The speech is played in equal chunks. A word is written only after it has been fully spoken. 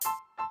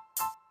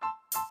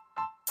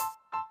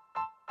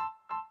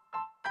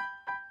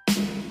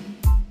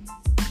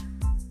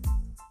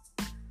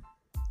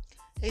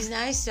It's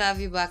nice to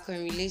have you back on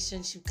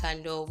Relationship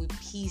Candle with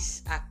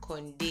Peace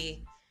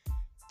Akonde.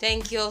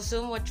 Thank you all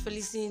so much for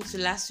listening to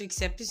last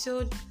week's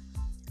episode.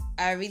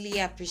 I really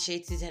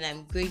appreciate it and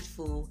I'm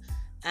grateful.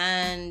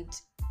 And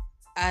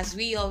as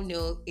we all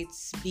know,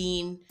 it's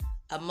been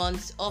a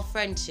month of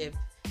friendship,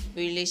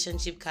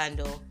 Relationship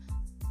Candle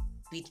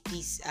with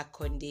Peace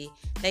Akonde.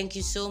 Thank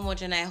you so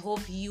much, and I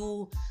hope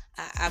you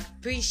are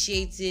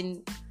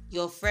appreciating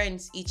your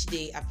friends each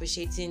day,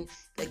 appreciating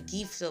the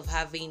gift of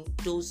having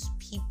those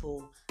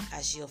people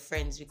as your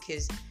friends,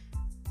 because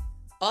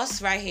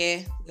us right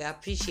here, we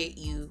appreciate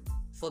you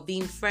for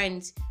being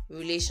friends.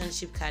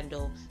 Relationship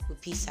Candle with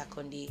Peace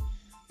Akonde.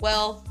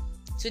 Well,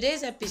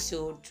 today's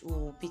episode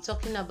will be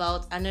talking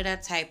about another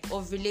type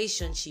of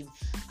relationship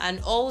and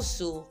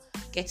also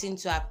getting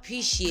to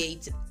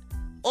appreciate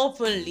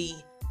openly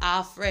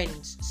our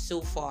friends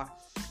so far.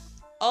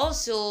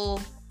 Also,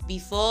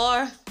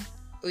 before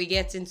we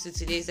get into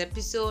today's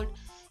episode,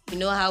 you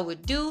know how we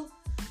do.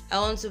 I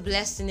want to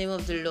bless the name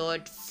of the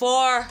Lord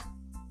for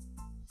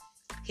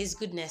His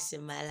goodness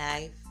in my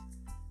life.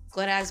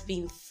 God has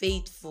been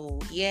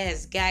faithful.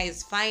 Yes,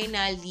 guys,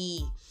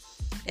 finally,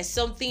 there's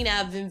something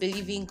I've been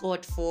believing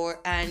God for,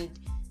 and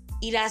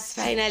it has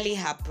finally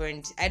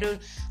happened. I don't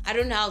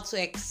know how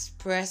to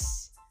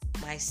express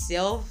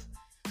myself,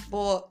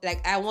 but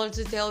I want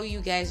to tell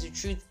you guys the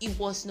truth. It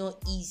was not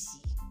easy.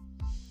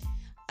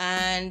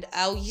 And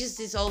I'll use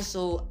this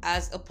also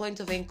as a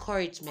point of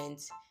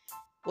encouragement.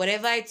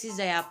 Whatever it is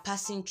that you are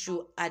passing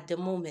through at the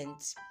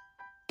moment,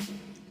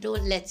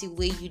 don't let it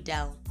weigh you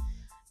down.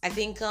 I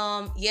think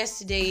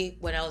yesterday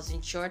when I was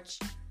in church,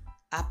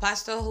 our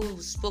pastor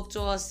who spoke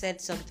to us said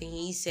something.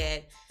 He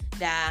said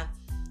that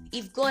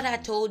if God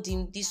had told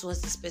him this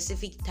was the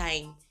specific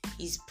time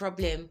his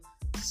problem,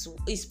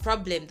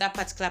 that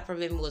particular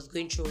problem he was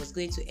going through was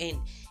going to end,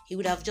 he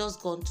would have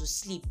just gone to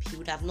sleep. He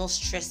would have not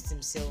stressed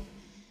himself.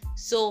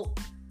 So,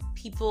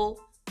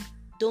 people,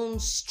 don't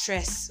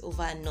stress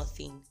over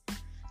nothing.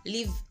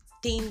 Leave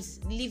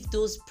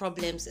those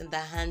problems in the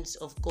hands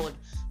of God.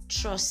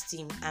 Trust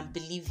Him and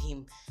believe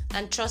Him.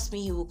 And trust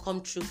me, He will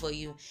come true for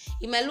you.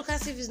 It might look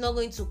as if He's not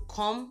going to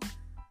come.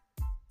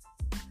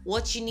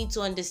 What you need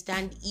to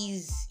understand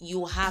is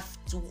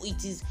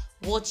it is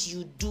what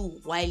you do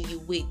while you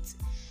wait.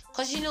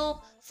 Because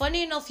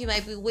funny enough, you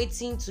might be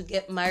waiting to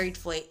get married,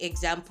 for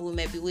example. You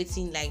might be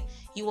waiting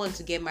you want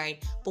to get married.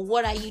 But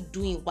what are you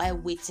doing while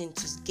waiting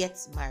to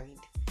get married?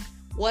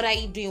 What are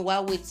you doing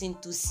while waiting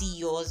to see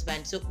your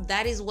husband? So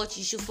that is what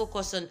you should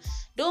focus on.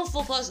 Don't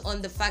focus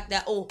on the fact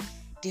that,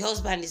 the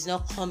husband is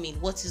not coming.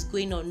 What is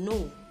going on?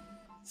 No.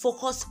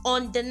 Focus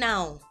on the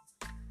now.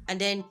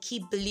 And then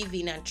keep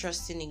believing and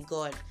trusting in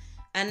God.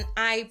 And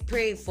I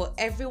pray for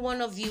every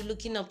one of you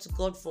looking up to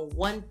God for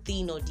one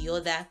thing or the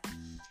other.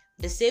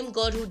 The same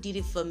God who did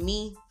it for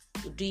me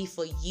will do it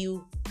for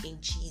you in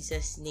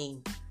Jesus'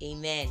 name.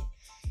 Amen.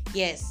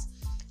 Yes.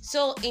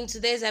 So in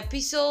today's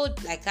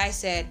episode, like I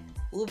said,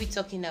 we'll be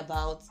talking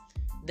about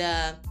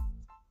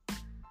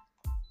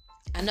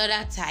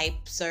another type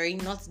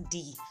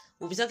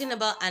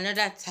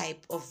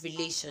of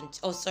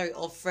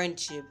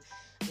friendship.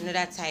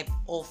 Another type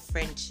of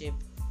friendship.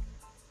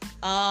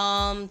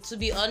 To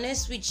be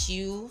honest with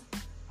you,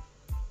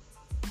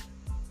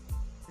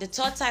 the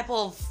third type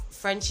of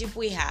friendship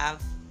we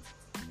have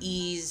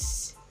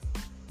is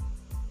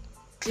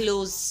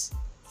close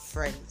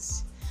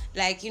friends.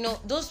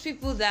 Those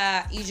people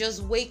that you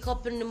just wake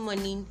up in the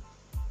morning,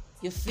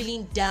 you're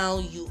feeling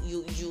down,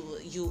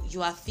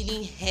 you are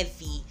feeling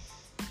heavy,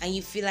 and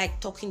you feel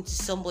like talking to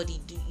somebody.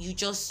 You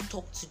just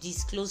talk to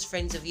these close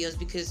friends of yours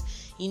because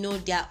they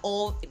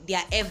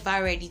are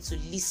ever ready to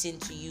listen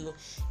to you.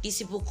 These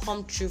people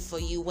come through for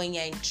you when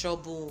you're in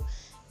trouble.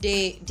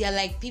 They are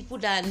like people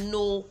that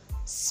know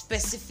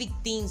specific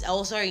things.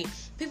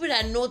 People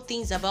that know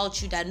things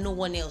about you that no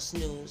one else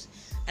knows.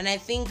 And I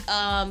think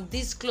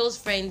these close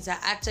friends are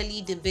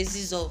actually the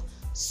basis of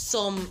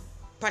some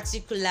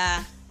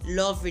particular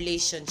love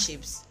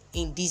relationships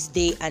in this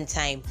day and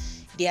time.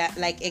 They are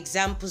like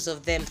examples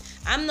of them.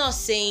 I'm not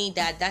saying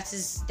that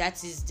is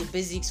the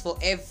basics for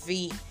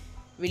every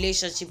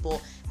relationship,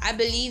 but I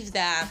believe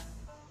that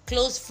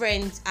close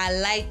friends are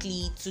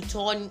likely to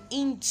turn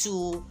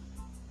into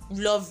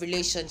love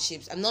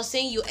relationships. I'm not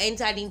saying you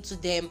entered into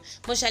them,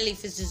 especially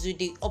if it's with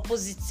the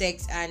opposite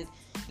sex, and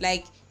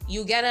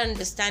you get an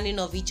understanding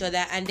of each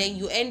other and then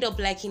you end up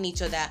liking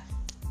each other.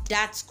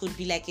 That could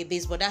be like a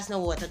base, but that's not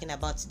what we're talking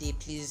about today,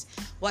 please.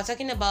 What we're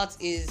talking about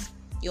is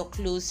your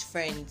close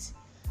friends.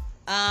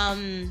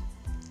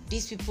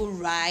 These people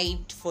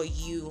ride for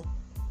you.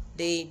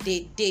 They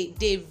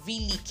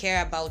really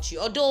care about you.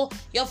 Although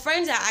your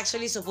friends are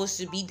actually supposed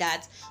to be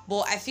that,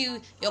 but I feel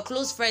your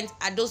close friends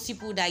are those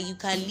people that you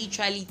can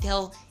literally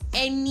tell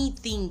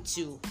anything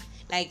to.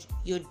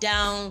 You're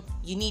down,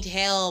 you need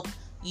help,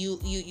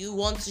 you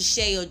want to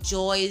share your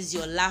joys,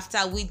 your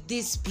laughter with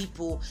these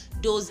people.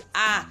 Those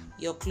are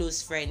your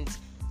close friends.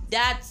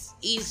 That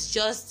is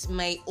just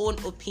my own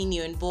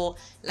opinion, but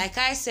like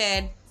I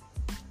said,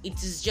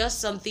 it is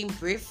just something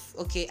brief.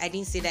 Okay, I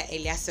didn't say that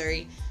earlier,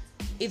 sorry.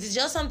 it is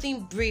just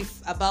something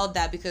brief about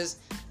that, because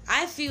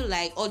I feel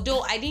like,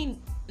 although I didn't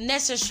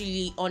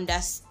necessarily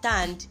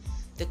understand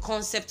the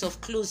concept of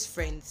close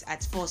friends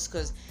at first,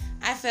 because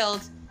I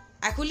felt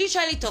I could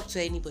literally talk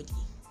to anybody.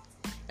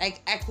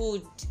 Like, I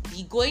could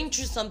be going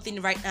through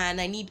something right now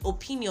and I need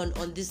opinion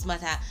on this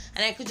matter,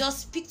 and I could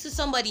just speak to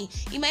somebody.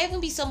 It might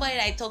even be somebody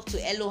that I talk to,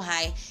 hello,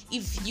 hi.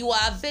 If you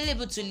are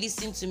available to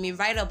listen to me,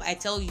 right up, I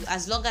tell you,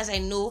 as long as I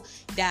know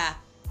that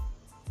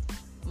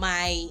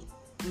my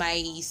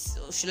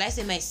should I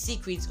say my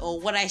secret or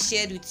what I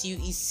shared with you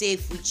is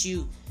safe with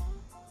you,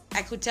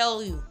 I could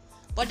tell you.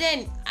 But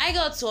then I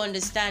got to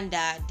understand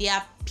that there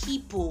are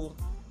people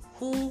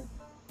who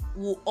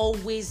will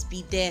always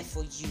be there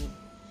for you.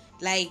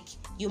 Like,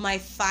 you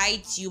might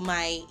fight, you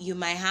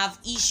might have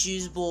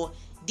issues, but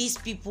these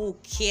people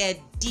care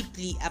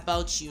deeply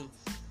about you.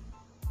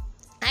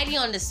 I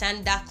didn't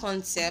understand that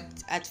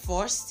concept at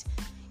first.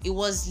 It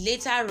was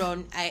later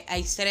on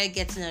I started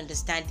getting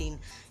understanding.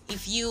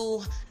 If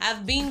you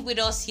have been with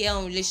us here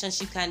on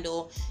Relationship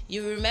Candle,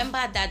 you remember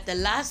that the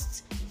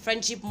last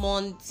Friendship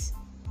Month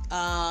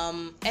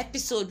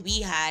episode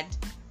we had,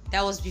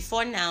 that was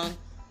before now,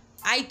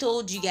 I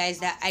told you guys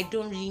that I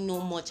don't really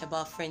know much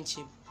about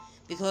friendship,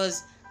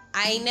 because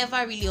I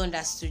never really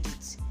understood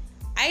it.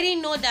 I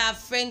didn't know that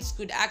friends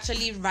could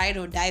actually ride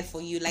or die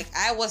for you. Like,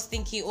 I was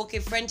thinking, okay,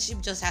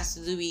 friendship just has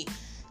to do with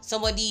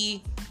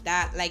somebody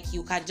that, like,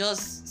 you can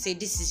just say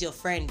this is your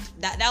friend.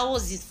 That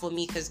was it for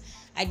me, because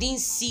I didn't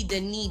see the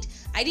need.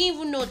 I didn't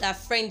even know that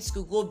friends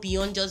could go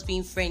beyond just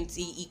being friends.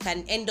 It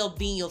can end up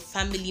being your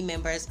family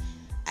members.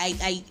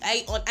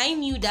 I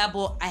knew that,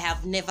 but I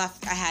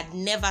had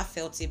never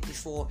felt it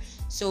before.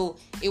 So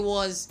it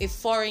was a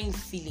foreign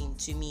feeling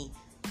to me.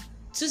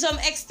 To some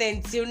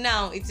extent, till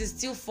now, it is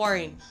still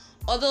foreign.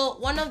 Although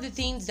one of the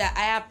things that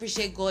I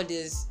appreciate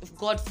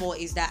God for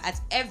is that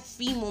at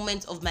every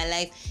moment of my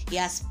life, He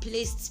has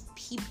placed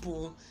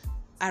people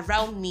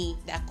around me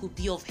that could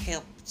be of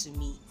help to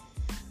me.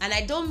 And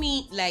I don't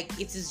mean like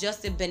it is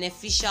just a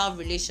beneficial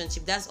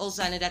relationship. That's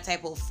also another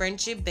type of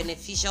friendship,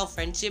 beneficial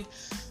friendship.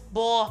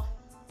 But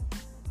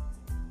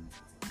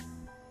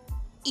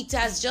it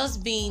has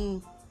just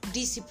been,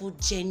 these people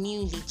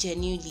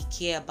genuinely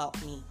care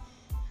about me.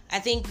 I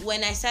think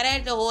when I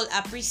started the whole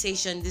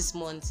appreciation this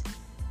month,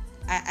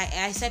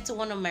 I said to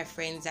one of my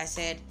friends, I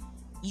said,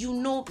 you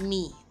know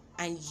me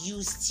and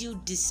you still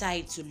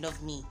decide to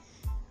love me.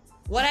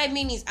 What I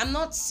mean is, I'm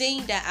not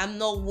saying that I'm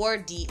not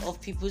worthy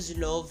of people's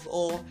love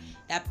or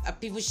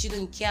that people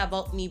shouldn't care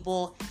about me,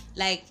 but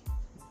like,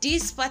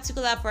 this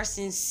particular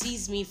person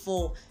sees me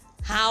for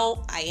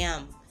how I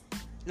am.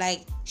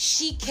 Like,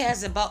 she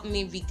cares about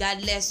me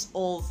regardless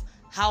of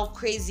how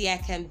crazy I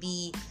can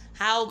be,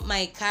 how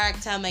my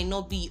character might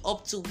not be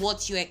up to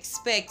what you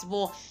expect,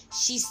 but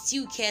she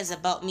still cares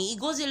about me. It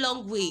goes a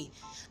long way.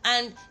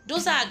 And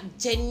those are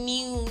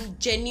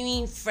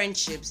genuine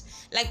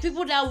friendships. Like,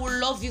 people that will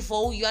love you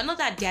for who you are. Not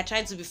that they are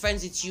trying to be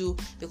friends with you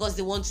because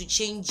they want to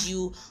change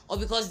you or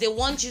because they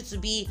want you to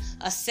be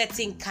a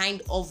certain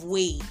kind of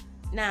way.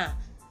 Nah,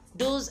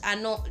 those are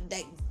not,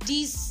 like,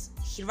 these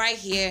right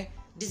here,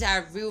 these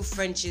are real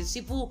friendships.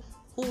 People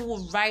who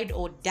will ride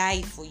or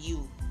die for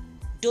you.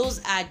 Those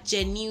are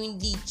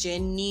genuinely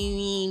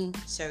genuine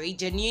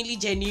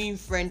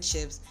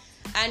friendships.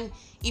 And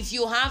if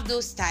you have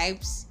those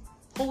types,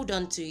 hold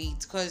on to it,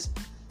 because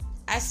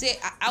I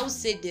would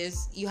say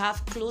this: you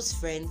have close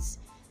friends,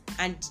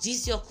 and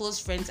these your close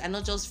friends are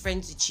not just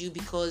friends with you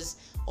because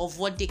of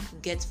what they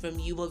could get from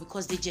you, but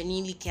because they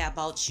genuinely care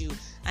about you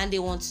and they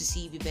want to see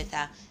you be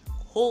better.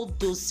 Hold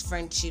those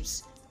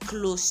friendships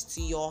close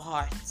to your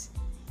heart,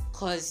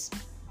 because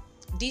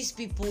these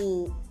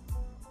people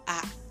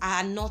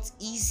are not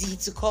easy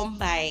to come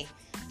by.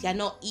 They are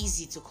not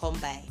easy to come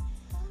by.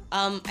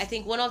 I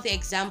think one of the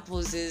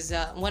examples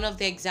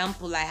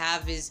I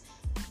have is,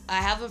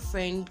 I have a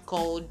friend,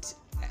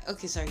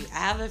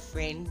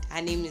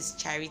 her name is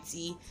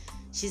Charity.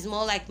 She's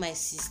more like my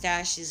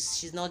sister.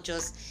 She's not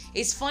just,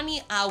 it's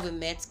funny how we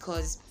met,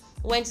 because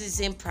we went to the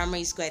same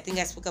primary school. I think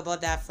I spoke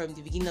about that from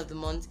the beginning of the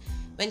month.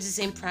 Went to the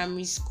same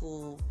primary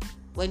school,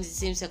 went to the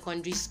same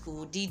secondary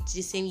school, did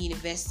the same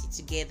university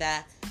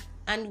together,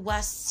 and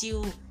we're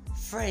still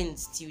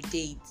friends till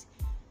date.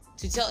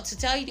 To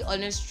tell you the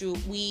honest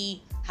truth,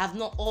 we have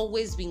not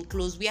always been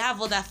close. We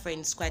have other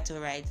friends, quite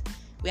alright.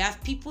 We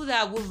have people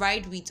that we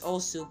ride with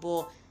also,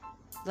 but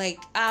like,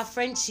 our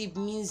friendship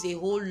means a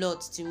whole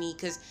lot to me,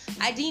 because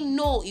I didn't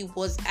know it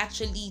was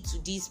actually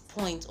to this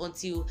point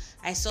until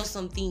I saw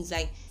some things.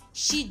 Like,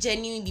 she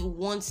genuinely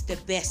wants the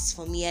best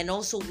for me and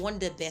also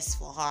want the best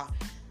for her.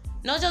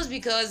 Not just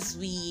because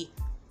we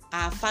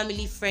are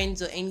family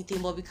friends or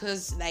anything, but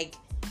because, like,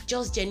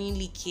 just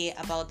genuinely care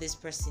about this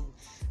person.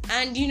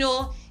 And you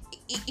know,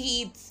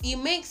 it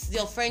makes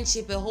your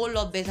friendship a whole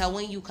lot better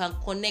when you can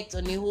connect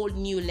on a whole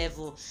new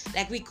level.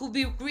 Like, we could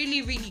be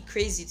really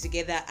crazy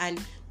together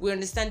and we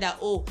understand that,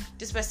 oh,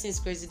 this person is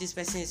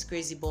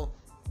crazy, but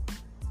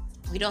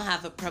we don't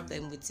have a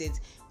problem with it.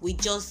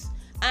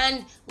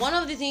 And one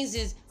of the things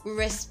is, we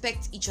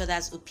respect each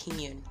other's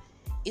opinion.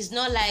 It's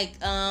not like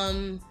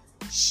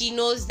she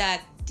knows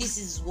that this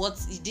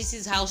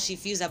is how she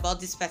feels about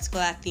this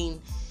particular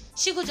thing,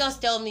 she could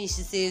just tell me.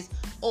 She says,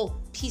 oh,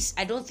 Peace,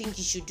 I don't think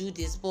you should do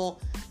this, but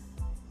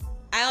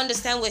I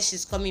understand where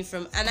she's coming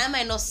from, and I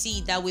might not see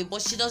it that way,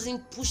 but she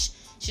doesn't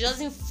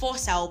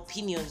force her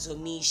opinions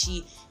on me.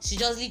 She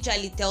just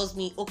literally tells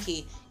me,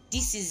 okay,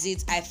 this is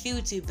it, I feel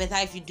it will be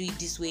better if you do it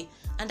this way.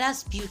 And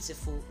that's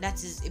beautiful. That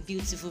is a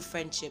beautiful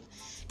friendship.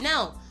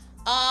 Now,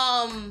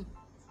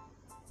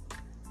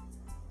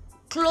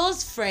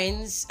 close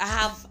friends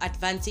have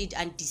advantage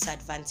and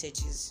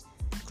disadvantages.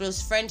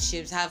 Close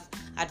friendships have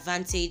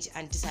advantage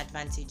and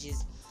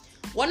disadvantages.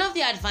 One of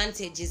the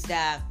advantages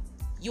that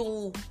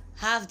you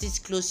have these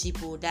close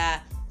people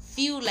that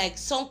feel like,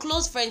 some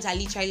close friends are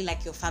literally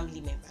like your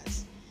family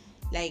members.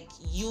 Like,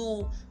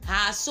 you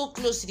are so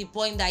close to the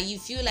point that you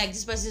feel like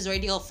this person is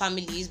already your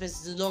family. This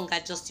person is no longer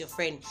just your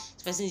friend.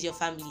 This person is your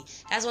family.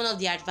 That's one of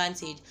the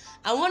advantage.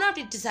 And one of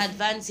the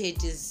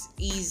disadvantages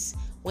is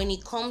when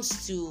it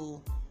comes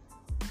to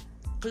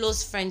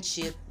close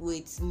friendship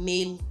with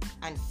male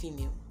and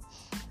female.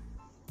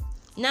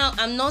 Now,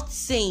 I'm not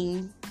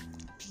saying,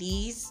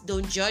 please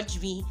don't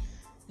judge me.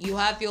 You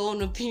have your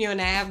own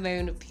opinion. I have my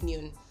own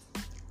opinion.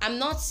 I'm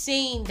not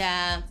saying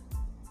that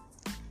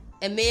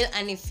a male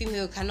and a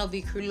female cannot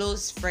be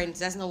close friends.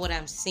 That's not what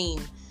I'm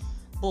saying.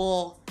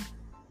 But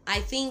I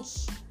think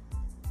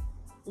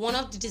one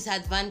of the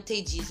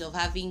disadvantages of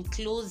having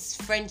close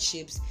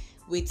friendships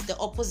with the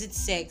opposite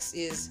sex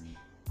is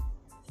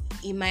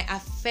it might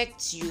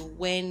affect you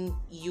when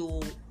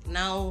you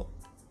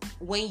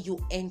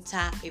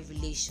enter a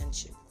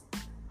relationship.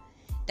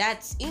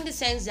 That's in the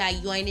sense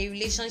that you are in a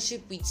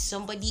relationship with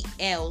somebody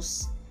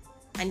else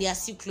and they are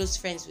still close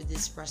friends with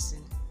this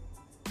person.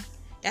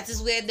 That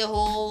is where the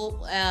whole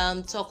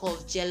talk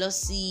of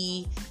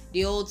jealousy,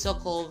 the whole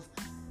talk of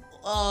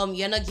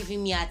you're not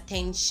giving me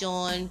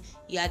attention,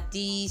 you are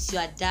this, you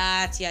are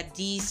that, you are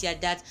this, you are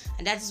that,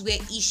 and that is where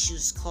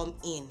issues come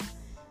in.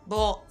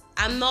 But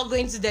I'm not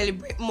going to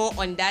deliberate more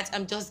on that.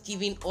 I'm just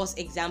giving us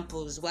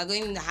examples. We're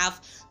going to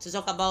have to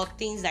talk about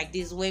things like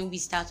this when we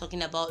start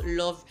talking about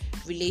love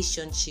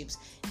relationships,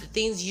 the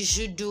things you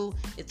should do,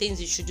 the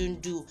things you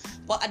shouldn't do.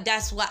 But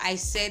that's why I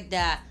said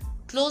that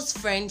close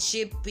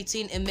friendship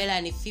between a male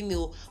and a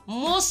female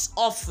most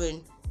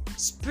often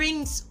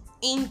springs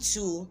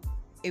into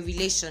a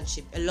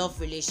relationship, a love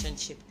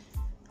relationship.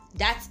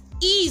 That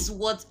is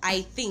what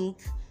I think,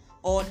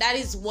 or that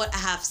is what I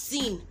have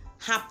seen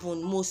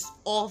happen most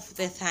of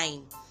the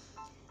time.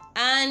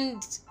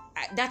 And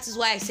that is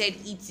why I said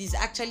it is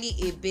actually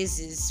a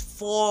basis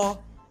for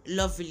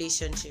love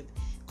relationship.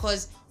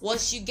 Because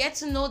once you get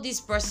to know this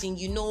person,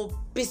 you know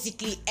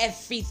basically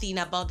everything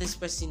about this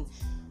person.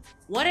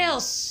 What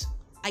else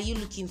are you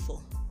looking for?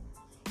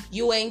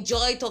 You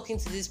enjoy talking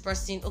to this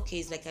person. Okay,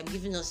 it's like I'm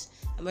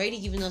already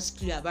giving us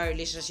clue about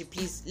relationship.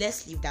 Please,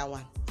 let's leave that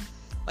one.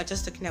 We're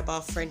just talking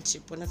about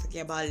friendship. We're not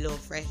talking about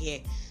love right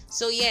here.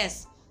 So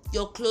yes,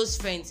 your close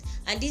friends.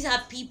 And these are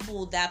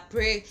people that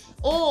pray.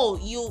 Oh,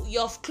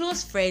 your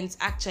close friends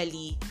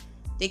actually,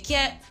 they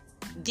care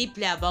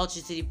deeply about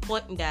you to the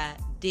point that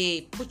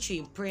they put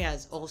you in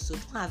prayers also.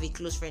 Don't have a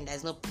close friend that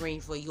is not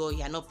praying for you, or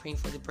you're not praying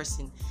for the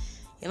person.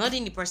 You're not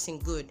doing the person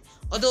good.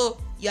 Although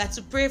you have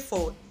to pray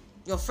for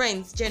your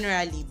friends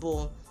generally,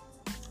 but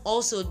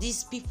also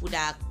these people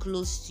that are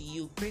close to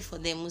you, pray for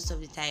them most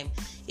of the time.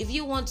 If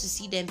you want to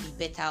see them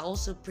be better,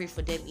 also pray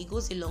for them. It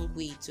goes a long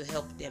way to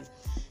help them.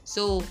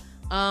 So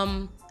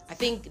I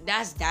think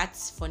that's that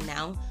for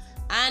now.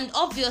 And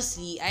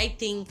obviously I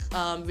think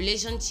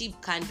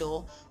relationship candor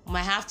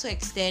might have to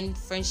extend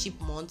friendship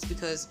months,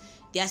 because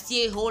there are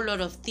still a whole lot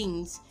of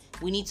things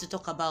we need to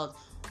talk about.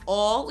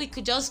 Or we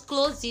could just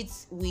close it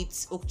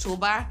with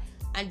October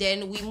and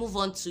then we move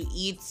on to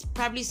it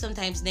probably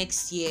sometimes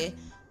next year,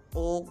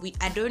 or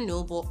I don't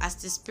know, but as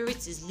the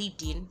spirit is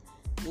leading,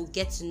 we'll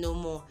get to know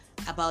more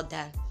about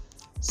that.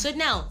 So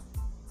now,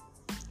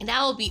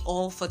 that will be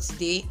all for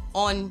today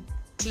on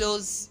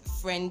close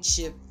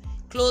friendship,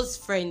 close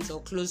friends,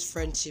 or close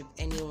friendship.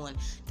 Anyone,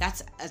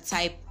 that's a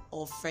type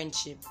of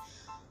friendship.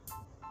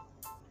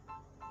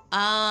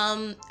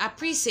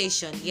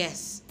 Appreciation,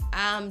 yes.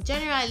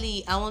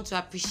 Generally, I want to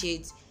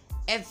appreciate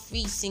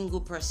every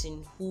single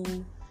person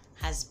who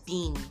has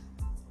been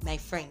my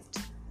friend.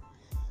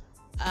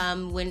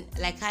 When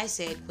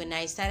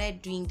I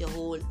started doing the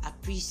whole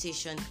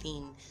appreciation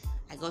thing,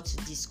 I got to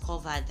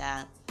discover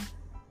that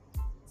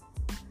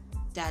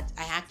I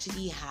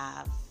actually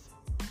have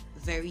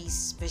very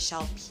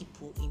special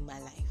people in my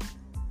life.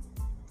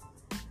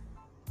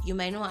 You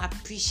might not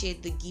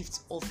appreciate the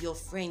gifts of your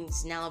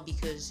friends now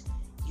because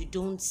you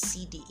don't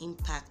see the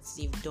impact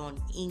they've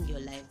done in your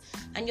life.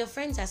 And your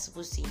friends are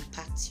supposed to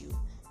impact you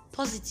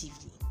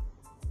positively,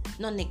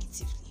 not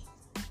negatively.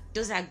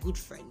 Those are good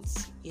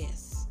friends.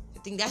 Yes. I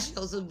think that should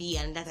also be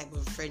another type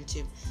of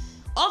friendship.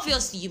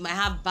 Obviously, you might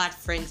have bad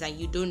friends and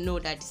you don't know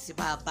that these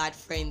people are bad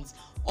friends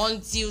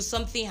until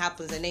something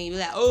happens and then you're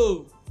like,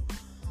 oh.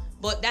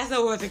 But that's not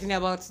what we're talking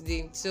about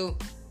today. So,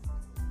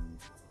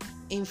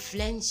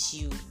 influence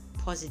you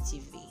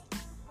positively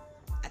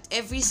at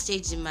every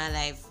stage in my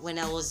life. When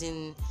I was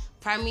in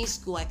primary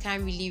school, I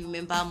can't really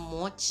remember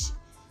much.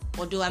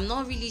 Although I'm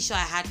not really sure I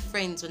had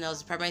friends when I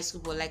was in primary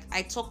school, but like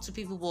I talked to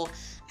people, but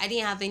I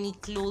didn't have any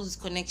close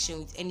connection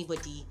with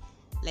anybody,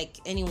 like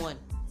anyone,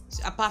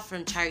 so apart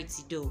from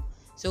Charity though.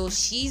 So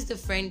she's the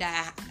friend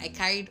that I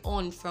carried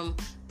on from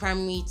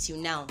primary till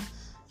now.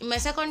 In my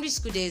secondary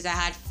school days, I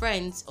had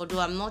friends, although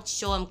I'm not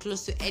sure I'm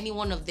close to any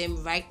one of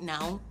them right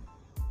now.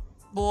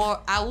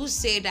 But I would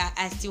say that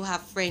I still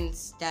have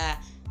friends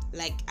that,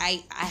 like,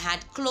 I had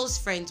close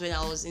friends when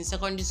I was in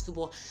secondary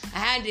school, but I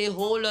had a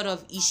whole lot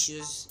of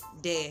issues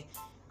there.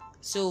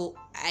 So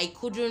I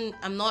couldn't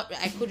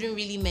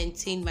really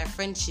maintain my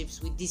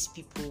friendships with these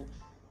people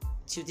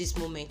to this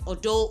moment.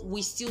 Although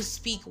we still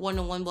speak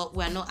one-on-one, but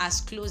we're not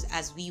as close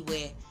as we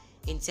were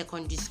in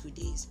secondary school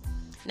days.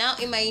 Now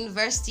in my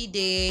university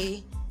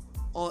days,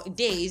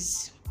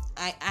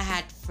 I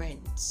had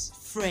friends.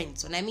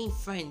 When I mean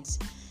friends,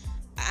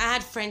 I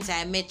had friends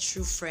that I met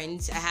through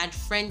friends. I had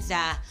friends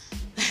that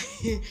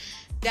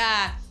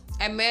that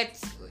I met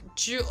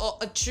through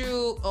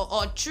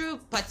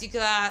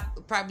particular,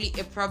 probably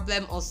a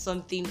problem or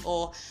something,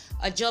 or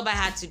a job I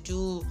had to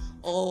do,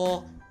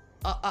 or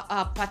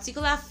a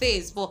particular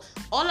phase. But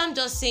all I'm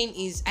just saying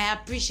is I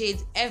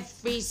appreciate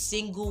every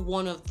single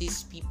one of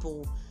these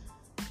people.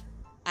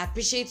 I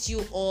appreciate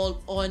you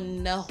all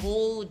on a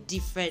whole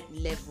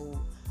different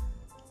level.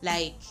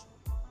 Like,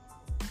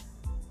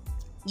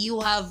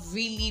 you have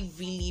really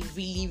been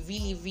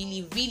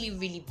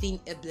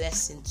a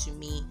blessing to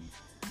me.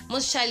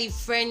 Most surely,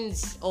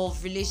 friends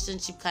of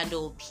Relationship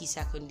Candle Peace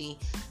Akonde,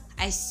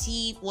 I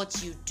see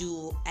what you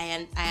do.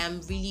 I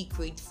am really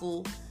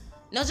grateful.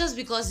 Not just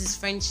because it's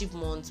Friendship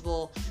Month,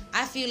 but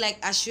I feel like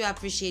I should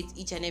appreciate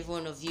each and every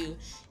one of you.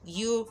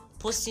 You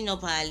posting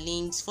up our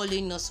links,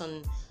 following us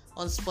on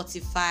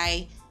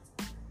Spotify,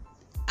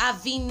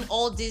 having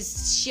all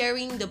this,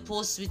 sharing the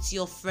posts with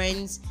your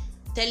friends,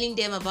 telling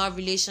them about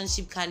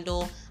Relationship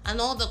Candle, and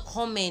all the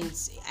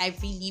comments. I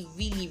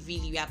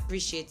really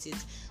appreciate it.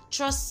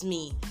 Trust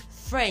me,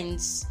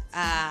 friends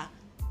are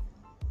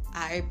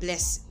a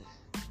blessing.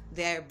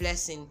 They're a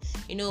blessing.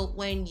 You know,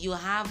 when you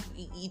have,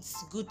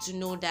 it's good to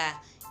know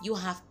that you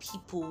have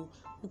people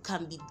who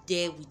can be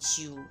there with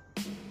you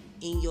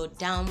in your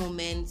down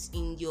moments,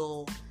 in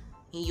your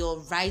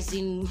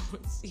rising,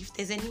 if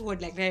there's any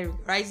word like that,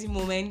 rising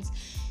moments,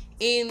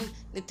 in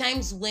the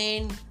times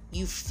when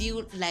you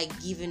feel like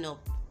giving up.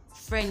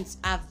 Friends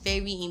are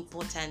very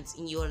important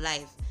in your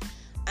life.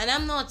 And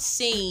I'm not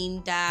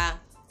saying that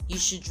you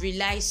should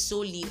rely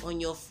solely on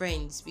your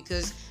friends,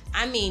 because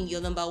I mean,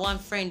 your number one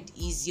friend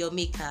is your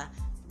maker.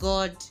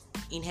 God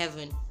in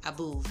heaven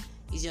above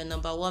is your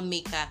number one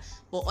maker.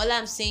 But all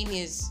I'm saying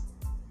is,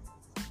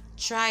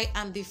 try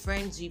and be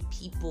friends with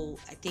people.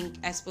 I think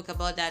I spoke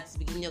about that at the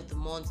beginning of the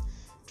month.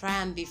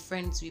 Try and be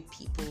friends with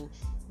people.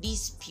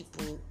 These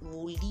people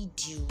will lead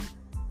you.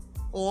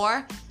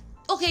 Or,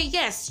 okay,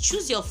 yes,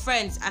 choose your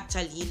friends.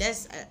 Actually,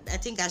 I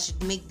think I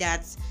should make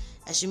that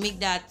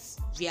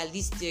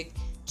realistic.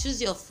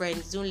 Choose your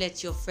friends. Don't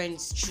let your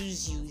friends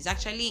choose you. It's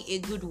actually a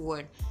good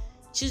word.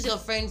 Choose your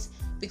friends.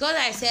 Because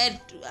I said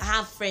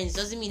have friends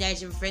doesn't mean that you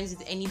should be friends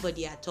with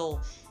anybody at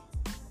all.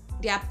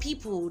 There are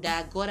people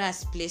that God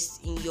has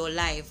placed in your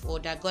life, or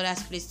that God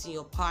has placed in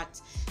your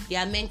path. They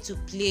are meant to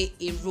play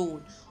a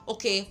role.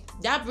 Okay,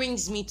 that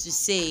brings me to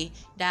say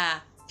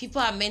that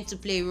people are meant to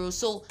play a role.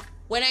 So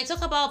when I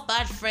talk about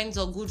bad friends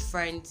or good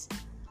friends,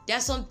 there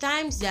are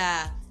sometimes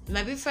that you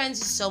might be friends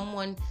with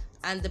someone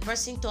and the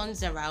person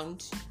turns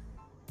around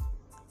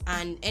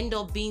and end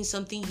up being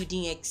something you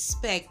didn't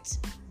expect.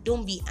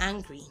 Don't be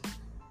angry.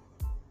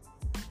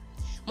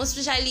 Most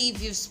especially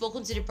if you've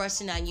spoken to the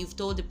person and you've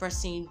told the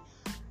person,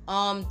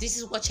 this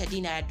is what you're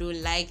doing I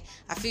don't like.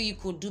 I feel you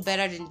could do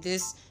better than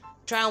this.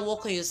 Try and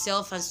work on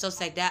yourself and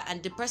stuff like that.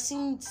 And the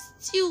person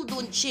still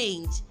don't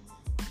change.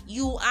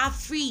 You are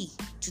free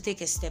to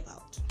take a step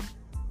out.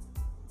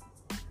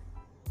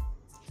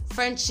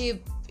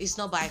 Friendship is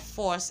not by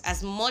force.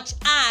 As much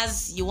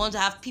as you want to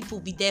have people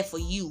be there for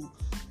you,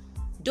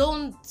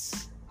 don't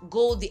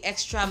go the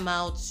extra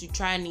mile to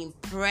try and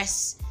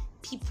impress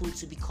people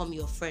to become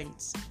your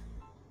friends.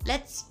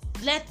 Let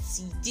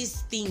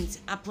these things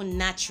happen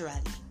naturally.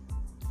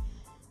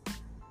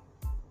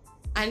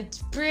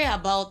 And pray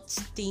about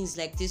things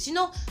like this. You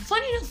know,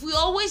 funny enough, we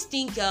always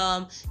think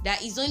that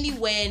it's only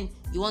when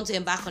you want to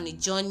embark on a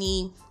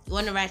journey, you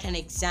want to write an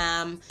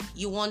exam,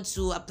 you want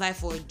to apply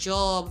for a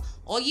job,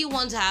 or you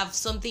want to have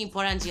something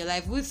important in your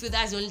life. We feel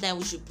that's the only time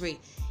we should pray.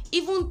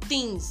 Even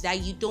things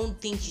that you don't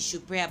think you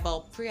should pray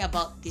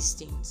about these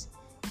things.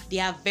 They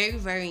are very,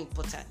 very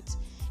important.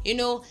 You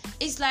know,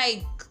 it's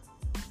like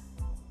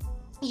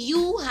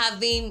you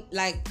having,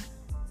 like,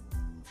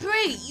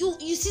 pray.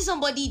 You see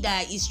somebody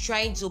that is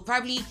trying to,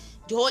 probably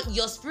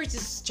your spirit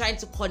is trying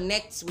to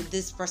connect with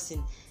this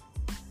person.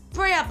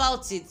 Pray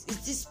about it.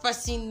 Is this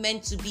person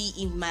meant to be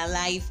in my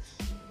life,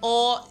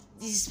 or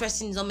this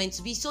person is not meant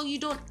to be? So you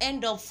don't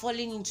end up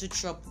falling into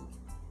trouble.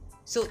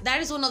 So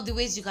that is one of the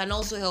ways you can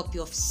also help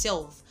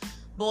yourself.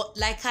 But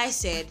like I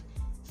said,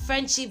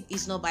 friendship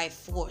is not by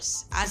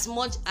force. As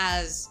much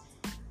as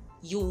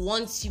you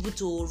want people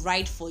to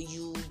ride for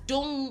you,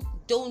 don't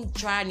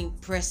try and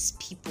impress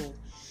people.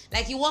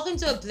 Like, you walk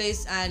into a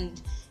place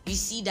and you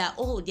see that,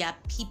 oh, there are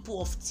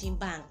people of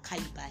timber and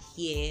caliber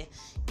here.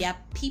 There are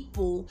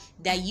people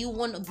that you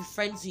want to be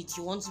friends with.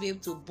 You want to be able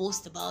to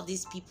boast about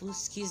these people.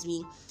 Excuse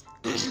me.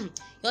 You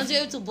want to be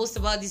able to boast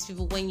about these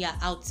people when you're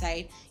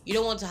outside. You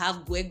don't want to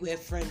have gwegwe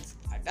friends.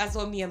 That's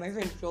what me and my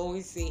friends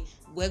always say.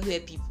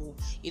 Gwegwe people.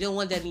 You don't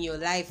want them in your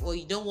life, or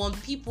you don't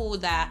want people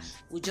that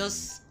will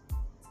just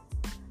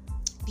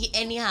be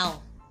anyhow.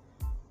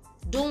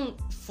 Don't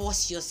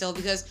force yourself,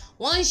 because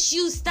once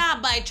you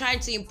start by trying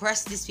to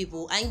impress these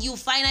people and you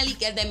finally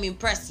get them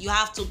impressed, you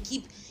have to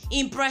keep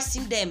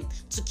impressing them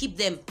to keep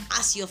them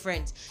as your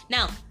friends.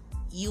 Now,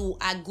 you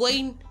are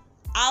going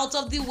out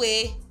of the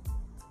way,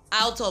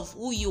 out of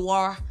who you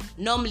are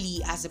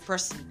normally as a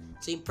person,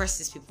 to impress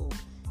these people.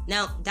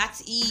 Now,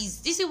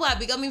 these people are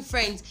becoming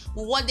friends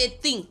with what they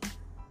think.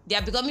 They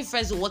are becoming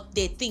friends with what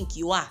they think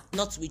you are,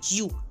 not with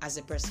you as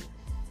a person.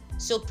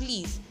 So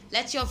please,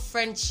 let your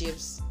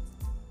friendships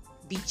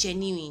be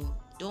genuine.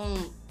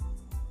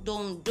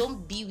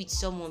 Don't be with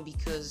someone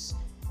because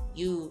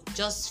you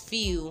just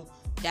feel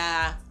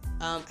that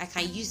I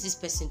can use this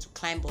person to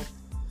climb up.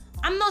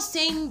 I'm not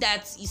saying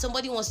that if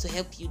somebody wants to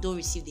help you, don't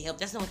receive the help.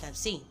 That's not what I'm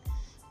saying.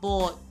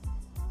 But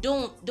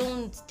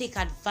don't take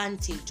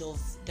advantage of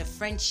the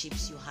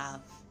friendships you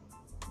have.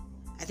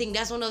 I think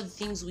that's one of the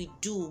things we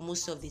do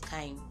most of the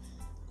time.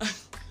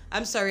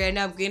 I'm sorry, I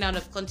know I'm going out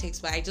of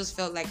context, but I just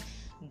felt like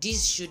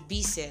this should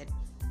be said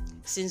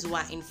since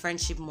we're in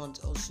friendship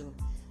month also.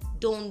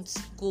 Don't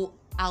go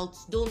out,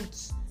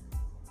 don't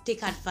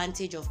take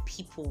advantage of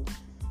people.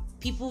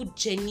 People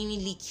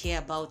genuinely care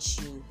about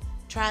you.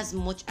 Try as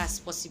much as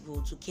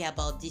possible to care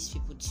about these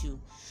people too.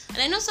 And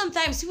I know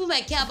sometimes people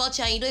might care about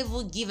you and you don't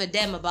even give a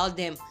damn about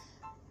them.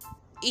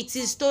 It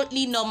is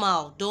totally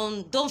normal.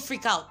 Don't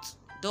freak out.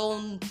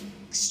 Don't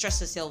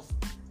stress yourself.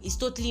 It's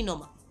totally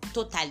normal.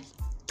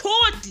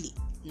 Totally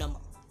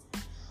normal.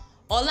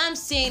 All I'm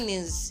saying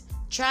is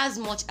try as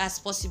much as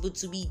possible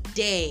to be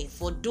there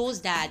for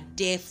those that are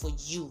there for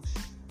you.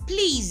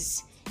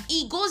 Please,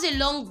 it goes a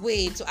long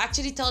way to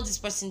actually tell this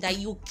person that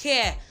you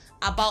care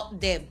about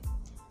them.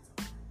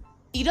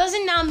 It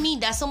doesn't now mean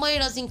that somebody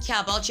doesn't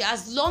care about you.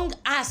 As long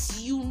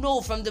as you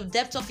know from the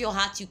depth of your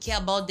heart you care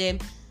about them,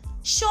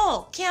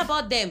 sure, care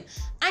about them.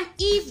 And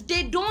if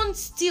they don't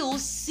still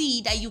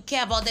see that you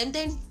care about them,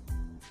 then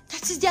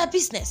that is their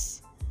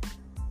business.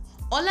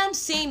 All I'm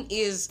saying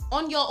is,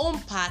 on your own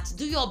part,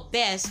 do your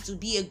best to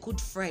be a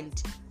good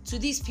friend to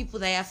these people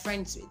that you're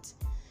friends with.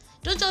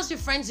 Don't just be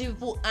friends with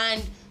people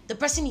and the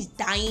person is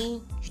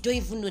dying. You don't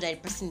even know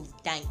that the person is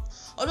dying.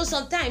 Although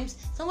sometimes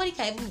somebody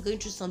can even be going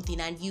through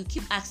something and you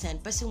keep asking and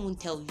the person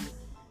won't tell you.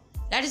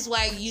 That is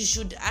why you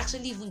should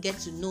actually even get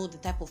to know the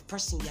type of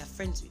person you are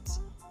friends with.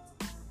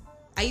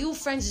 Are you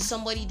friends with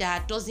somebody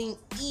that doesn't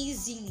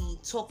easily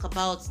talk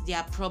about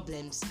their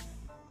problems?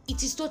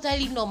 It is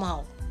totally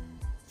normal.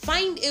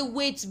 Find a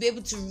way to be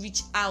able to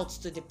reach out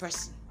to the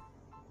person.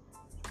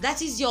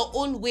 That is your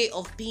own way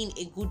of being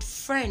a good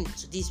friend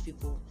to these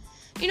people.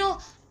 You know,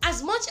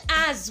 as much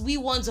as we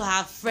want to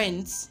have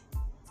friends,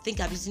 I think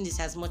I'm using this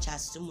as much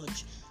as too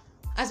much.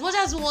 As much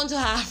as we want to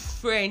have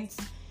friends,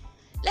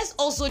 let's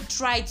also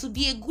try to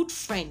be a good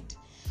friend.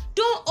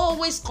 Don't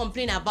always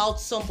complain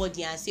about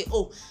somebody and say,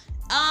 oh,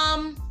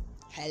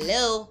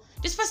 hello.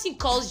 This person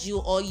calls you,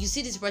 or you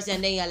see this person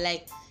and then you're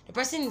like, the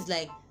person is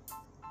like,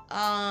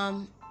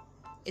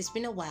 it's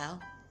been a while,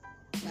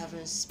 we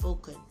haven't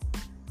spoken.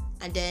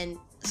 And then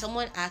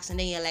someone asks and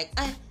then you're like,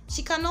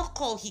 she cannot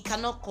call, he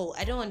cannot call.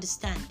 I don't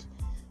understand.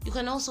 You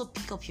can also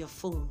pick up your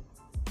phone,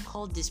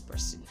 call this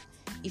person.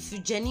 If you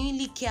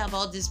genuinely care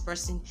about this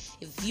person,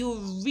 if you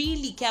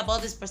really care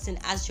about this person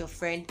as your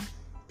friend,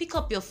 pick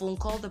up your phone,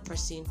 call the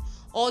person,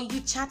 or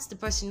you chat the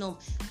person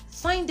up.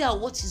 Find out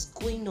what is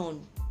going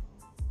on.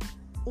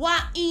 We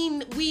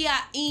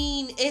are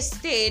in a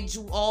stage,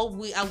 or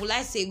we are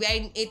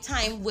in a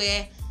time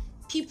where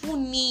people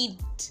need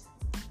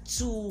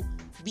to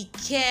be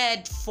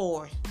cared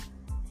for.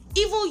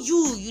 Even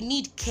you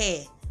need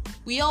care.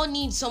 We all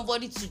need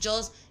somebody to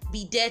just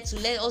be there to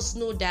let us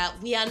know that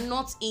we are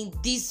not in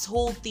this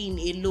whole thing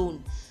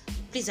alone.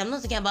 Please, I'm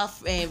not talking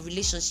about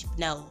relationship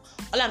now.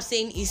 All I'm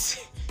saying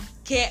is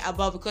care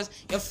about, because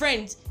your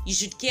friend, you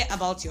should care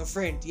about your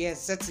friend.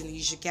 Yes, certainly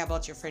you should care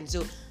about your friend.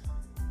 So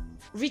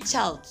reach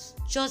out.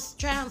 Just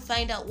try and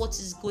find out what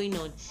is going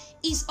on.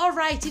 It's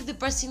alright if the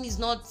person is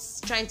not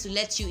trying to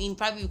let you in,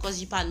 probably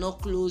because you are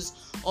not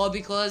close, or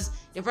because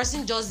the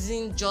person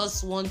doesn't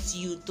just want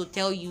you to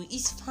tell you.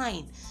 It's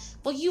fine.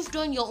 But you've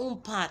done your own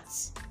part.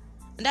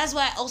 And that's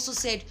why I also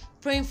said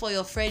praying for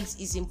your friends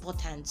is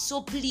important.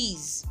 So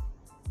please,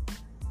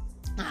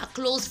 our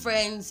close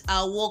friends,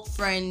 our work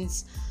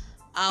friends,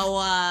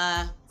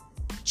 our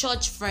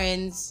church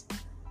friends,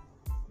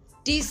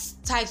 these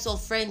types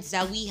of friends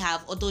that we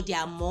have, although there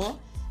are more,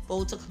 but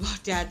we'll talk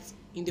about that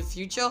in the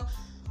future.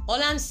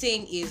 All I'm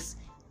saying is,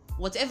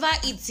 whatever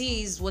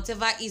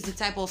is the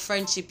type of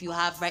friendship you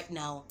have right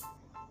now,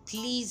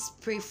 please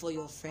pray for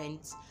your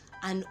friends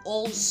and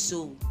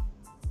also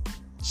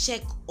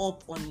check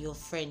up on your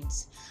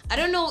friends. I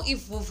don't know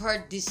if we've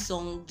heard this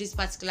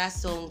particular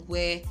song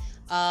where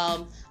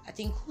I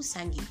think who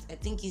sang it? I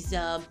think it's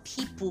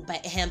People by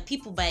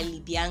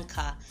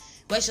Libianca,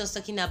 where she was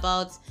talking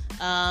about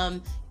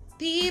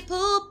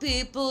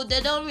people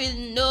that don't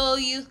really know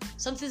you,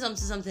 something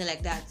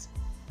like that.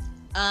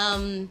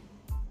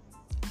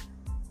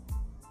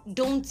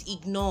 Don't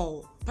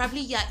ignore. Probably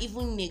you're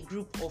even in a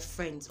group of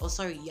friends,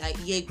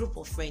 you're a group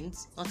of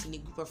friends, not in a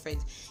group of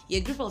friends.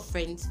 You're a group of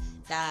friends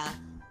that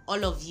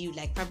all of you,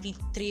 like probably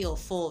 3 or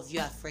 4 of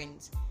you are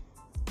friends.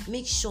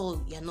 Make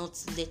sure you're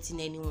not letting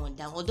anyone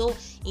down. Although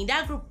in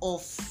that group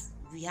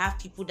we have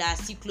people that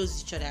are still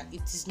close to each other,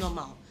 it is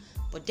normal.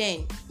 But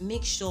then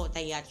make sure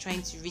that you are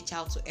trying to reach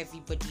out to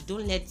everybody.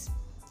 Don't let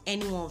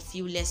anyone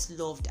feel less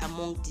loved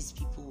among these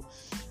people.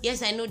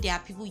 Yes, I know there are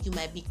people you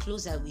might be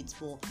closer with,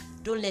 but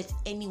don't let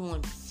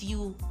anyone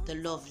feel the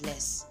love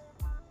less.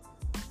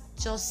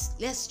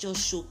 Let's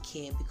just show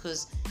care,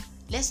 because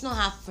let's not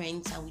have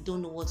friends and we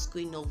don't know what's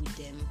going on with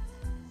them.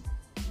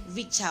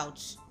 Reach out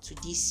to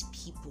these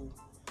people.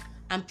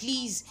 And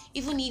please,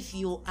 even if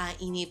you are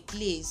in a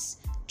place,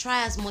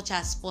 try as much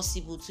as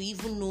possible to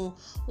even know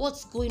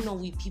what's going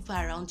on with people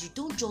around you.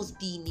 Don't just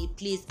be in a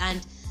place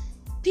and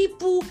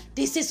people,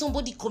 they say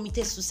somebody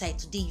committed suicide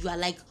today. You are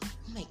like, oh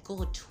my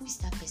God, who is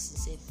that person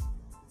safe?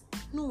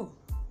 No.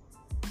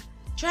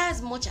 Try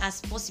as much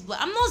as possible.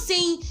 I'm not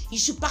saying you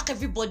should pack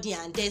everybody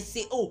and then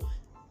say, oh,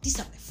 these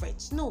are my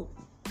friends. No.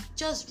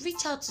 Just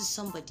reach out to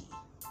somebody.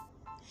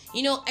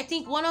 I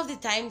think one of the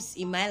times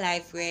in my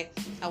life where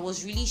I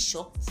was really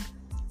shocked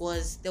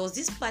was there was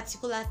this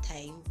particular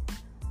time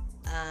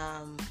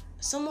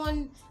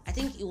someone, I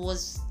think it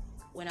was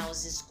when I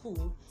was in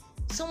school,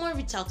 someone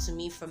reached out to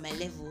me from my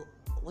level.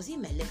 Was it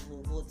my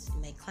level or what?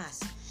 In my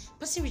class.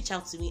 Person reached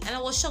out to me and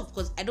I was shocked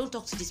because I don't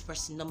talk to this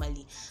person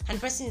normally. And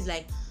the person is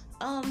like,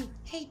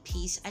 hey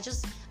Peace, I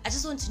just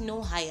want to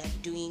know how you're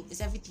doing. Is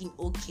everything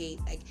okay?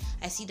 Like,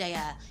 I see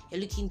that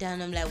you're looking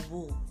down. I'm like,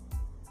 whoa.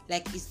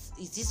 Like, is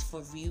this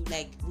for real?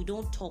 Like, we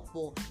don't talk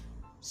well.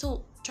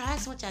 So try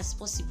as much as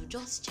possible.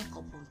 Just check up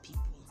on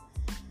people.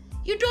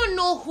 You don't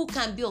know who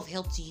can be of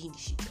help to you in the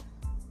future.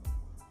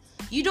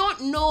 You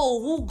don't know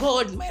who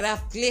God might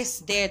have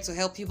placed there to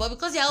help you. But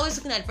because you're always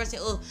looking at the person,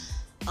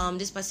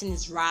 this person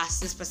is Ras,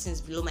 this person is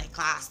below my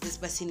class, this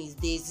person is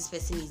this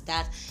person is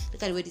that.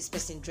 Look at the way this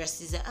person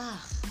dresses.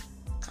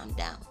 Calm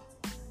down.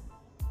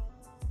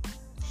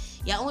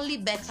 You're only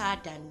better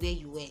than where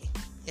you were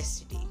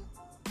yesterday.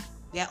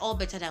 We are all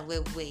better than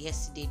where we were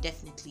yesterday,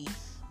 definitely.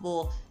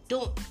 But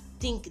don't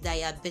think that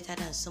you're better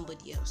than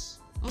somebody else.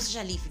 Most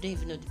especially if you don't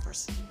even know the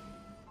person.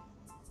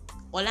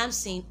 All I'm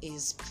saying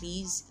is,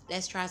 please,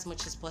 let's try as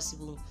much as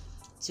possible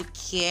to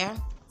care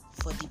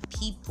for the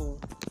people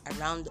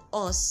around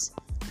us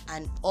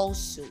and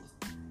also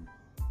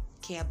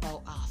care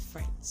about our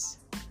friends.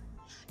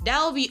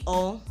 That will be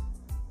all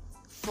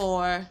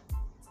for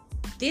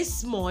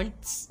this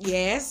month.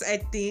 Yes, I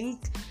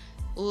think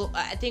we'll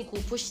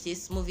push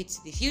this movie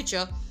to the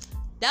future.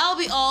 That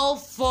will be all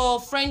for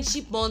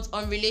Friendship Month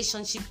on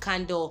Relationship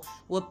Candor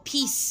with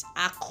Peace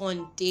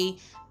Akonde.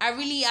 I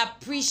really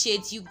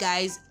appreciate you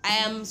guys. I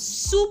am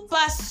super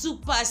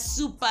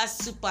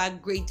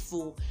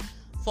grateful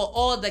for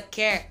all the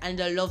care and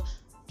the love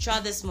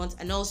throughout this month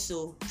and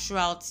also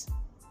throughout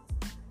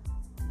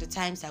the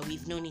times that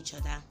we've known each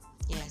other.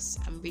 Yes,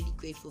 I'm really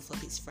grateful for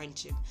this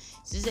friendship.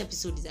 So this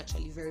episode is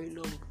actually very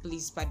long.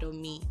 Please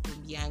pardon me.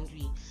 Don't be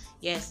angry.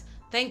 Yes,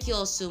 thank you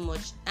all so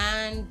much.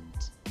 And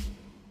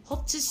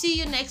hope to see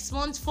you next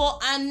month for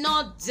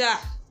another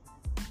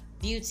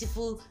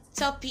beautiful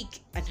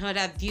topic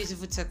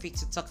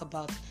to talk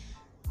about.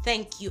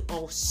 Thank you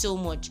all so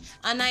much.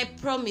 And I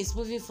promise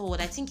moving forward,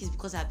 I think it's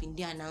because I've been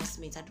doing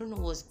announcements. I don't know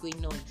what's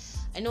going on.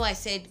 I know I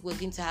said we're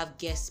going to have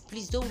guests.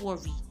 Please don't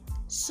worry.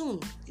 Soon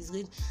it's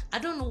going. I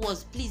don't know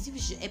what. Please, if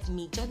you should help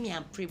me, join me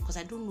and pray because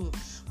I don't know.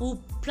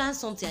 We'll plan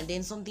something and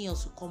then something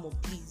else will come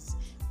up. Please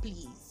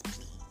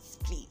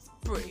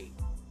pray.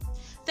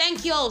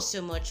 Thank you all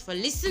so much for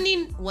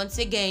listening once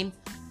again,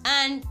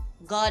 and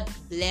God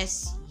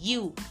bless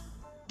you.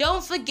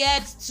 Don't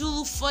forget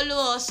to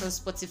follow us on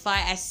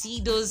Spotify. I see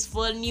those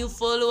new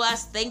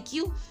followers. Thank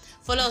you.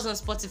 Follow us on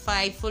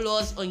Spotify. Follow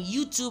us on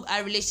YouTube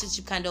at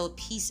Relationship Candor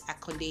Peace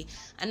Akonde.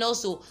 And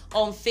also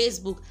on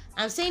Facebook.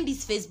 I'm saying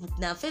this Facebook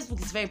now.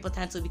 Facebook is very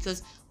important too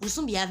because we'll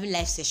soon be having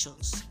live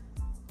sessions.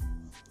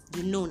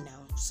 You know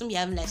now. Soon be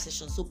having live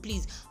sessions. So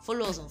please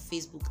follow us on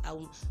Facebook.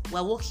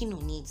 We're working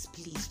on it,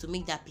 please, to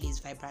make that place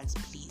vibrant,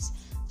 please.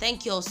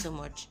 Thank you all so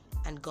much.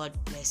 And God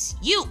bless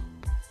you.